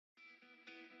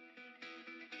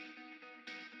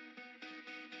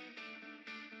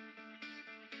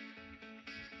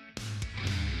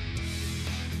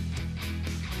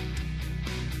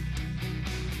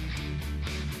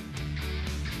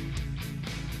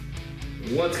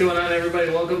What's going on, everybody?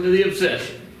 Welcome to The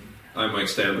Obsession. I'm Mike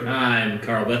Stadler. I'm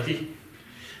Carl Betke.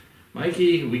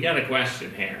 Mikey, we got a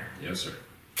question here. Yes, sir.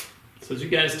 It says you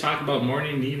guys talk about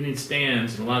morning and evening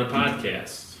stands in a lot of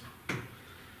podcasts.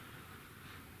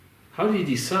 How do you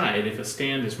decide if a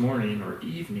stand is morning or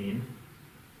evening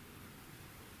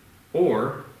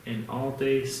or an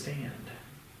all-day stand?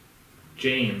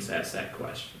 James asked that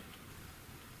question.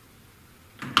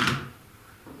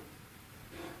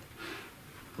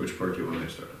 Which part do you want me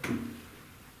to start?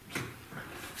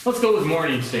 Let's go with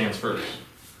morning stands first.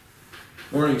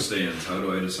 Morning stands. How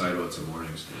do I decide what's a morning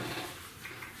stand?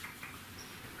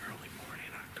 Early morning,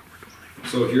 October 20th.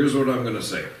 So here's what I'm going to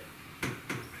say.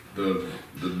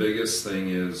 The biggest thing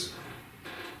is,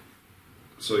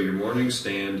 so your morning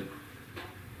stand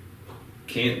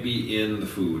can't be in the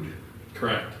food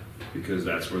Correct. because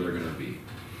that's where they're going to be.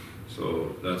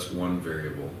 So that's one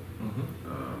variable.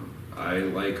 I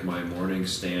like my morning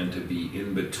stand to be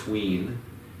in between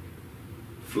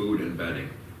food and bedding.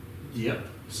 Yep.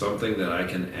 Something that I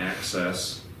can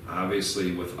access,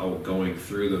 obviously, without going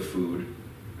through the food.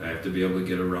 I have to be able to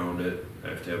get around it. I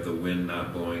have to have the wind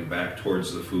not blowing back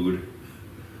towards the food.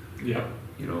 Yep.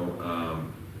 You know,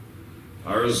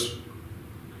 ours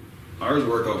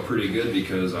work out pretty good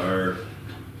because our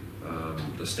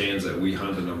the stands that we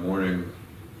hunt in the morning,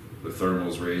 the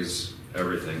thermals raise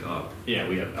everything up. Yeah,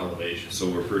 we have elevation.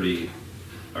 So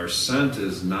our scent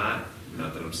is not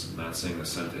that I'm not saying the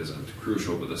scent isn't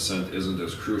crucial, but the scent isn't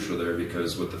as crucial there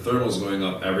because with the thermals going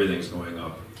up, everything's going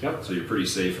up. Yep. So you're pretty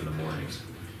safe in the mornings.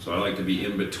 So I like to be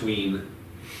in between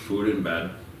food and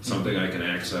bed, something I can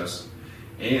access,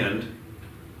 and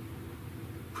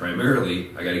primarily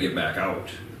I got to get back out.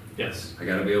 Yes. I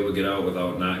got to be able to get out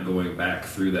without not going back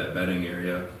through that bedding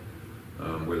area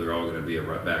where they're all going to be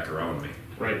back around me.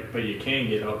 Right, but you can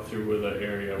get out through where the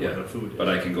area where the food is. But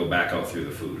I can go back out through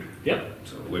the food. Yep.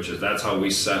 So that's how we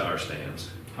set our stands.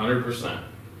 100%.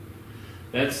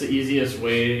 That's the easiest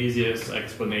way, easiest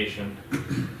explanation.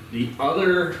 The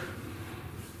other,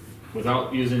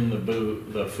 without using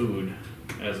the food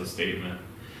as a statement,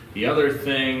 the other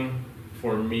thing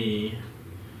for me,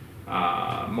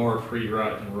 more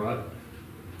pre-rut and rut,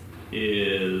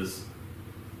 is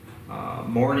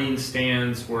morning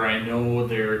stands where I know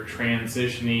they're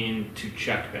transitioning to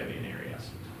check bedding areas.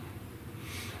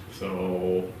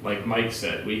 So, like Mike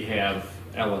said, we have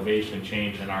elevation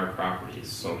change in our properties.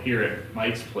 So here at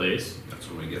Mike's place, That's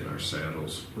when we get in our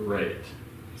saddles. right,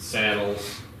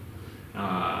 saddles,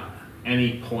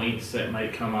 any points that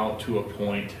might come out to a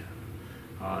point,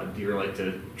 deer like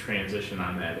to transition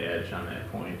on that edge, on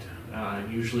that point.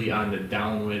 Usually on the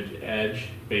downwind edge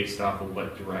based off of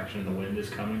what direction the wind is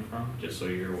coming from, just so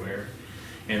you're aware.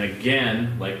 And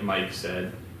again, like Mike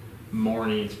said,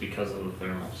 mornings because of the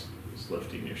thermals is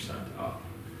lifting your scent up.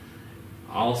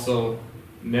 Also,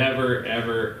 never,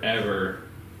 ever, ever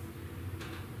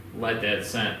let that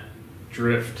scent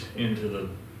drift into the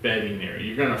bedding area.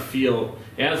 You're going to feel,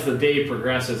 as the day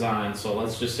progresses on, so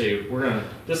let's just say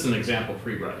this is an example,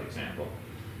 pre-rut example,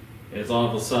 is all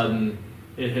of a sudden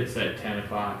it hits that 10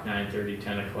 o'clock, 9:30,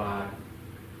 10 o'clock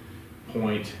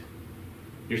point.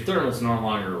 Your thermal's no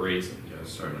longer raising. Yeah,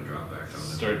 it's starting to drop back down.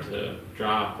 Start to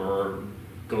drop or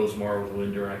goes more with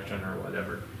wind direction or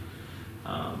whatever.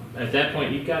 At that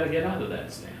point, you've got to get out of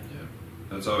that stand. Yeah,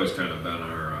 that's always kind of been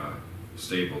our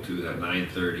staple too. That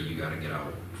 9:30, you got to get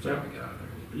out. Start to get out of there.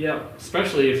 Yeah,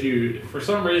 especially if you, for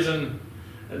some reason,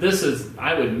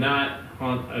 I would not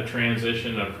hunt a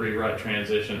pre-rut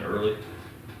transition early.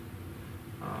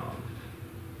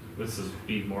 This is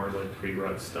be more like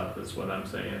pre-rut stuff, is what I'm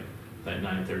saying. That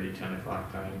 9:30, 10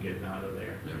 o'clock time, getting out of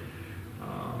there.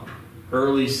 Yeah.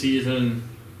 Early season,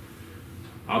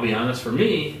 I'll be honest, for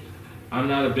me, I'm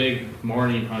not a big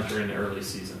morning hunter in the early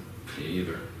season. Me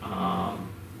either.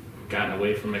 Gotten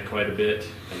away from it quite a bit.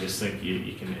 I just think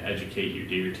you can educate your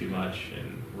deer too much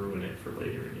and ruin it for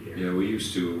later in the year. Yeah, we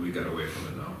used to. We got away from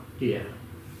it now. Yeah.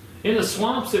 In the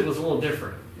swamps, it was a little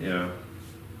different. Yeah.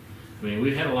 I mean,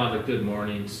 we've had a lot of good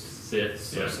morning sits,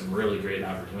 so Yeah. some really great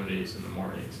opportunities in the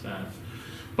mornings then.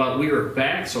 But we were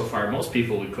back so far, most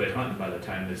people would quit hunting by the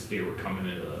time this deer were coming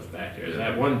into those back areas. Yeah.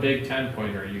 That one big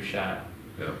 10-pointer you shot,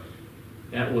 Yeah.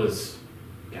 that was,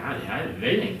 God,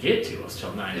 they didn't get to us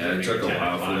till 9:30 Yeah, it took or a 10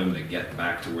 while for o'clock. them to get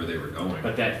back to where they were going.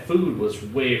 But that food was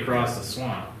way across the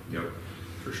swamp. Yep,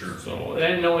 for sure. So,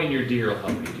 and knowing your deer will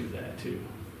help you do that too.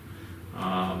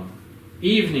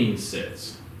 Evening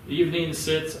sits. Evening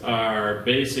sits are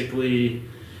basically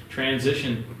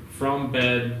transition from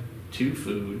bed to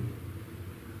food,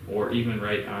 or even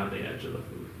right on the edge of the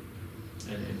food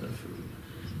and in the food.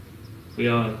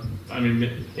 I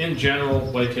mean, in general,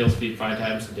 whitetails feed 5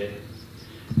 times a day.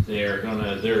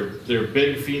 Their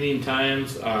big feeding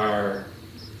times are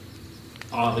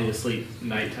obviously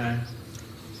nighttime,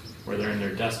 where they're in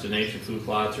their destination food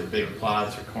plots or big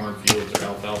plots or cornfields or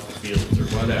alfalfa fields or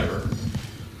whatever.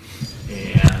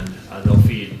 And they'll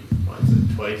feed,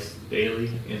 twice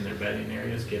daily in their bedding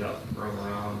areas, get up, roam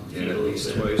around. Yeah, at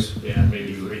least twice. Yeah,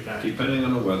 maybe 3 times. Depending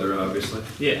on the weather, obviously.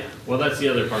 Yeah, well, that's the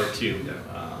other part too.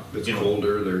 Yeah. If it's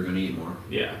colder, they're going to eat more.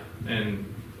 Yeah, and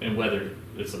weather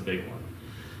is a big one.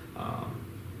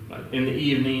 But in the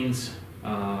evenings,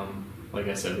 like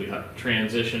I said, we have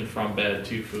transition from bed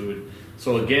to food.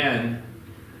 So again,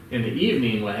 in the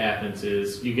evening, what happens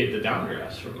is you get the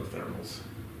downdrafts from the thermals.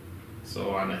 So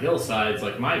on the hillsides,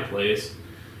 like my place,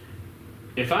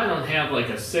 if I don't have like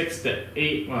a 6 to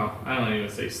 8, well, I don't even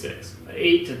say 6,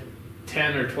 8 to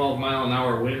 10 or 12 mile an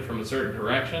hour wind from a certain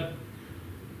direction,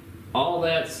 all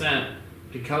that scent,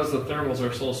 because the thermals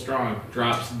are so strong,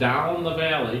 drops down the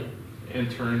valley and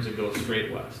turns and goes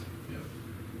straight west. Yeah.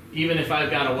 Even if I've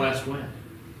got a west wind.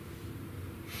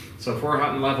 So if we're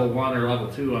hunting level 1 or level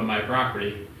 2 on my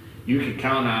property, you can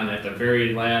count on at the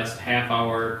very last half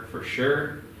hour for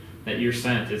sure that your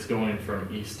scent is going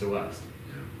from east to west.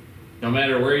 No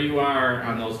matter where you are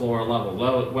on those lower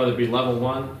levels, whether it be level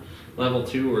 1, level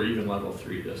 2, or even level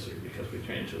 3 this year, because we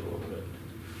changed it a little bit.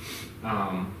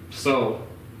 So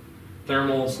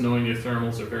thermals, knowing your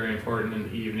thermals are very important in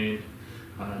the evening.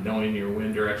 Knowing your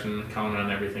wind direction, count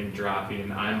on everything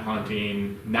dropping. I'm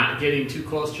hunting, not getting too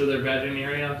close to their bedding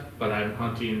area, but I'm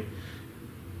hunting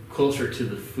closer to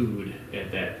the food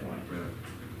at that point.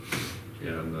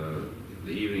 Yeah, and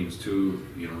the evenings too,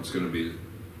 it's going to be,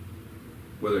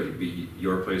 whether it be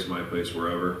your place, my place,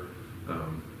 wherever,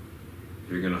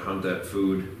 you're going to hunt that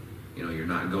food, you're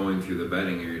not going through the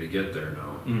bedding area to get there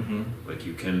now. Mm-hmm. Like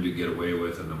you can get away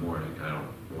with in the morning.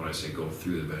 When I say go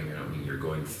through the bedding area, I don't mean you're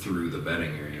going through the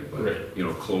bedding area, but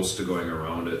right. Close to going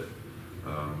around it.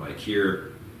 Like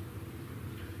here,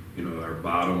 our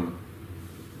bottom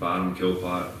kill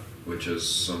plot, which is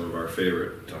some of our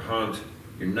favorite to hunt,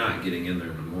 you're not getting in there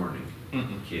in the morning.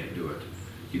 Mm-mm. You can't do it.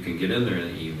 You can get in there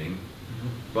in the evening,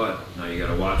 but now you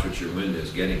got to watch what your wind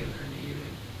is getting in there in the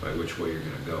evening, by which way you're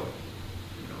going to go.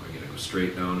 Are you going to go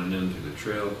straight down and in through the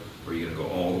trail, or are you going to go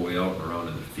all the way out and around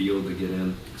in the field to get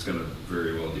in? It's going to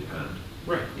very well depend.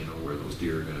 Right. Where those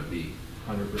deer are going to be.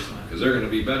 100%. Because they're going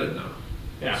to be bedded now.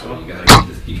 Yeah. So well, you got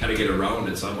to get around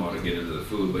it somehow to get into the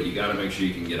food, but you got to make sure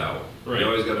you can get out. Right. You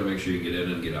always got to make sure you get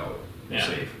in and get out. Yeah.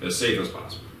 As safe as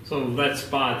possible. So that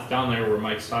spot down there where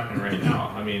Mike's talking right now,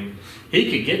 I mean,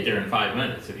 he could get there in 5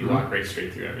 minutes if he walked right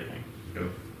straight through everything. Yep.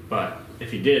 But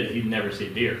if he did, he'd never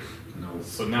see deer. No.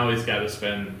 So now he's got to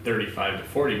spend 35 to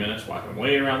 40 minutes walking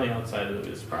way around the outside of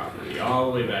his property,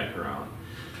 all the way back around,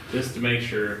 just to make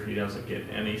sure he doesn't get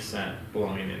any scent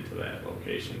blowing into that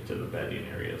location to the bedding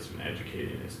areas and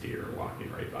educating his deer walking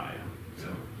right by him. So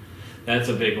that's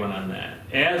a big one on that.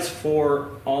 As for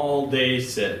all-day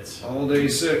sits, All day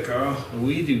sit, Carl.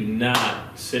 we do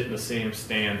not sit in the same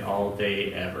stand all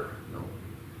day ever. No.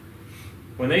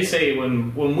 When they say,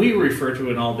 when we refer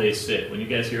to an all-day sit, when you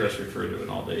guys hear us refer to an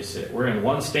all-day sit, we're in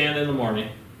one stand in the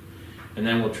morning, and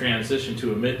then we'll transition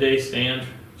to a midday stand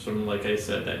from, like I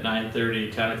said, that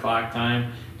 9:30, 10 o'clock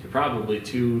time to probably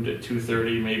 2 to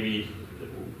 2:30, maybe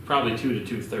probably 2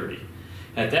 to 2:30.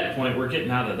 At that point, we're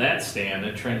getting out of that stand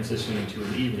and transitioning to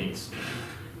an evening stand.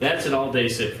 That's an all-day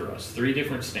sit for us, 3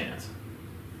 different stands.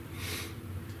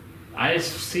 I've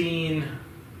seen,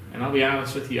 and I'll be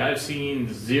honest with you, I've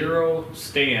seen 0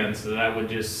 stands that I would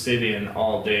just sit in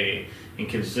all day and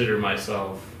consider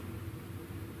myself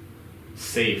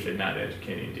safe and not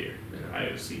educating deer. Yeah. I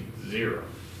have seen 0.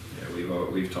 Yeah,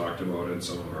 we've talked about it in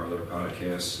some of our other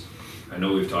podcasts. I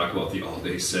know we've talked about the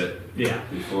all-day sit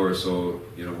before, so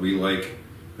we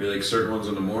like certain ones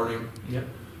in the morning. Yep.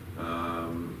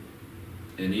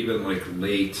 And even like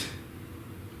late,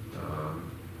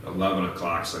 11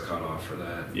 o'clock's the cutoff for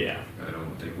that. Yeah. I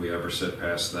don't think we ever sit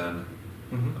past then.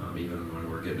 Mm-hmm. Even when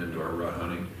we're getting into our rut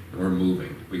hunting, and we're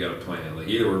moving, we got a plan. Like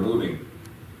either we're moving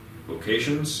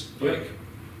locations, Yep. like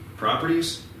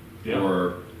properties, Yep.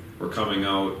 or we're coming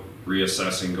out,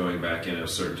 reassessing, going back in at a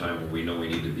certain time where we know we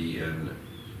need to be in,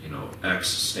 X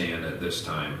stand at this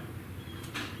time.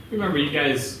 Remember, you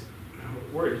guys,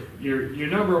 your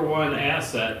number one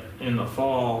asset in the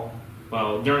fall,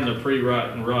 well, during the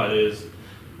pre-rut and rut, is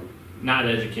not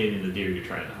educating the deer you're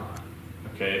trying to hunt.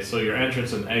 Okay, so your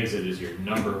entrance and exit is your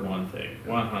number one thing,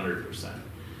 100%.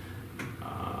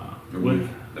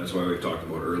 That's why we've talked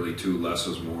about early too. Less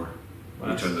is more. We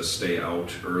tend to stay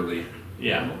out early.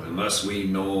 Yeah. Unless we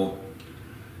know,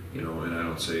 and I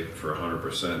don't say for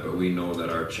 100%, but we know that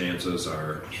our chances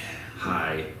are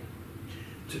high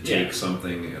to take Yeah.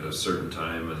 something at a certain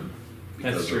time and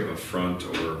That's because true. of a front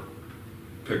or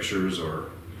pictures or,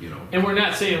 you know. And we're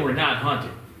not saying we're not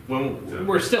hunting. Yeah.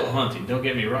 We're still hunting, don't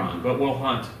get me wrong, but we'll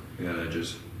hunt Yeah,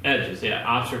 edges. edges, yeah,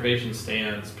 observation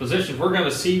stands, positions. We're going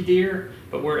to see deer,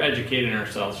 but we're educating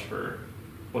ourselves for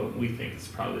what we think is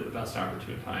probably the best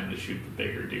opportune time to shoot the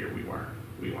bigger deer we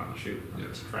want to shoot.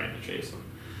 Yes. Trying to chase them.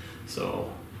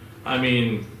 So, I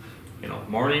mean,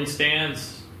 morning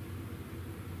stands,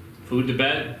 food to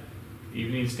bed,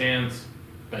 evening stands,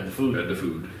 bed to food. Bed to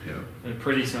food, yeah. And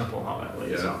pretty simple how that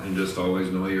lays Yeah, out. and just always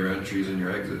know your entries and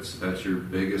your exits. That's your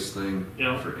biggest thing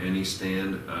Yeah. for any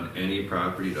stand on any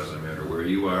property, doesn't matter where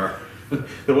you are.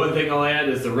 The one thing I'll add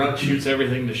is the rut shoots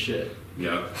everything to shit.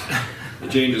 Yeah, it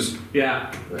changes.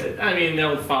 Yeah, I mean,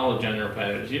 they'll follow general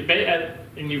patterns.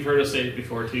 And you've heard us say it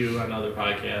before too on other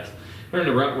podcasts. We're in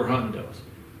the rut, we're hunting does.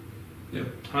 Yep,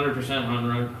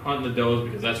 100% hunting the does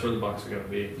because that's where the bucks are going to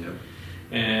be. yep.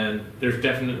 And there's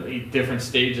definitely different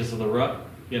stages of the rut.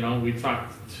 We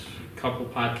talked a couple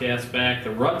podcasts back.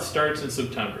 The rut starts in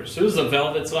September. As soon as the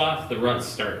velvet's off, the rut's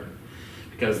starting.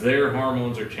 Because their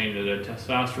hormones are changing. Their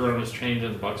testosterone is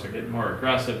changing. The bucks are getting more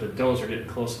aggressive. The does are getting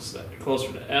closer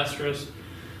to estrus.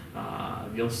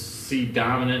 You'll see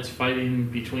dominance fighting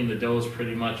between the does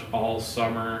pretty much all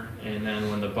summer. And then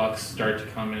when the bucks start to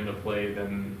come into play,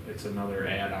 then it's another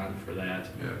add-on for that.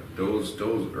 Yeah, those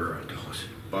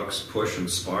bucks push and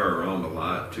spar around a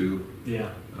lot too. Yeah.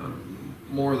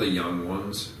 More the young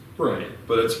ones, Right.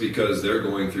 but it's because they're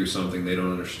going through something they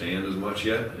don't understand as much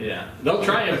yet. Yeah, they'll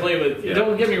try and play with. Yeah.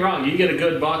 Don't get me wrong. You get a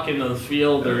good buck into the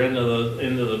field or into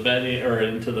the bedding or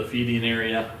into the feeding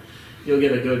area, you'll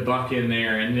get a good buck in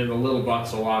there, and then the little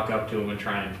bucks will walk up to him and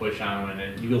try and push on him,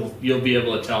 and you'll be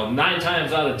able to tell 9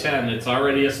 times out of 10 it's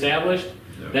already established.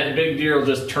 Yeah. That big deer will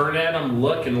just turn at him,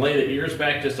 look, and lay the ears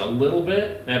back just a little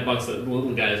bit. That buck's the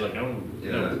little guy's like, oh,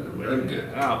 Yeah, no, I'm good.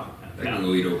 Oh, I can no.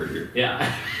 go eat over here.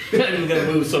 Yeah, I'm gonna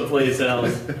move someplace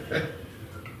else.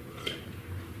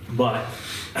 But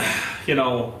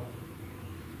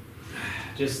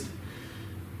just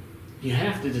you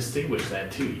have to distinguish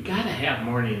that too. You gotta have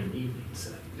morning and evening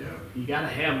set. Yeah. You gotta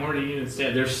have morning and evening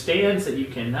set. There's stands that you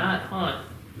cannot hunt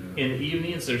Yeah. in the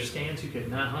evenings. There's stands you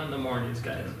cannot hunt in the mornings,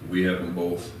 guys. We have them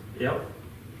both. Yep.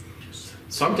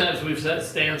 Sometimes we've set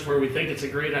stands where we think it's a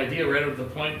great idea, right up to the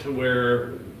point to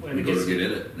where when We it go gets to get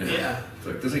in it. Yeah. It's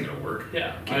like, this ain't gonna work.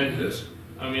 yeah, Can't do this.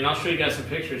 I mean, I'll show you guys some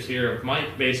pictures here of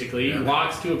Mike, basically. He Yeah.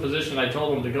 walks to a position I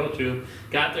told him to go to,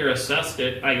 got there, assessed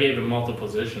it. I gave him multiple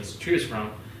positions to choose from.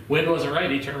 Wind wasn't right,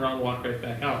 he turned around and walked right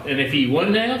back out. And if he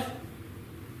wouldn't have,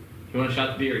 he wouldn't have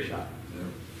shot the deer he shot. Yeah.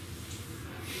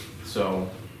 So,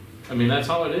 I mean, that's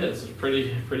how it is. It's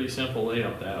pretty simple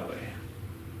layout that way.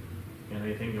 Got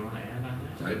anything you want to add on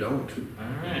that? I don't. All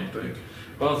I right. don't think.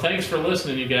 Well, thanks for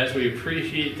listening, you guys. We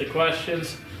appreciate the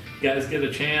questions. You guys get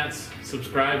a chance,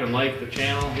 subscribe and like the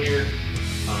channel here.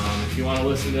 If you want to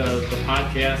listen to the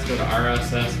podcast, go to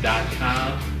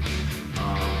rss.com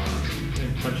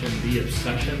and punch in The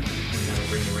Obsession, and that'll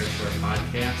bring you right to our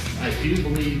podcast. I do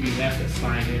believe you have to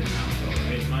sign in now, though,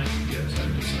 right, Mike? Yes, I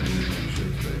have to sign in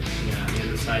actually today. Yeah, you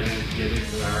have to sign in to get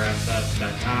into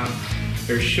rss.com.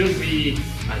 There should be,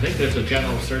 I think there's a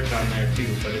general search on there too,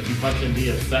 but if you punch in The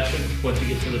Obsession, once you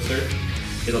get to the search,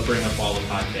 it'll bring up all the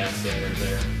podcasts that are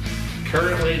there.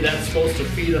 Currently, that's supposed to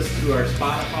feed us through our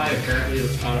Spotify. Apparently,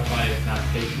 the Spotify is not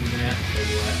taking that, so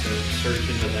we'll have to search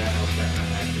into that. I'll check on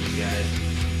that for you guys.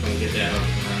 We'll get that up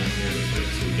and running here this week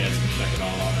so you guys can check it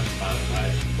all out on Spotify.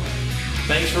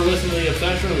 Thanks for listening to The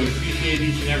Obsession. We appreciate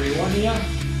each and every one of you.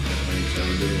 Thanks,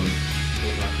 have a good one.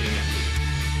 We'll talk to you next week.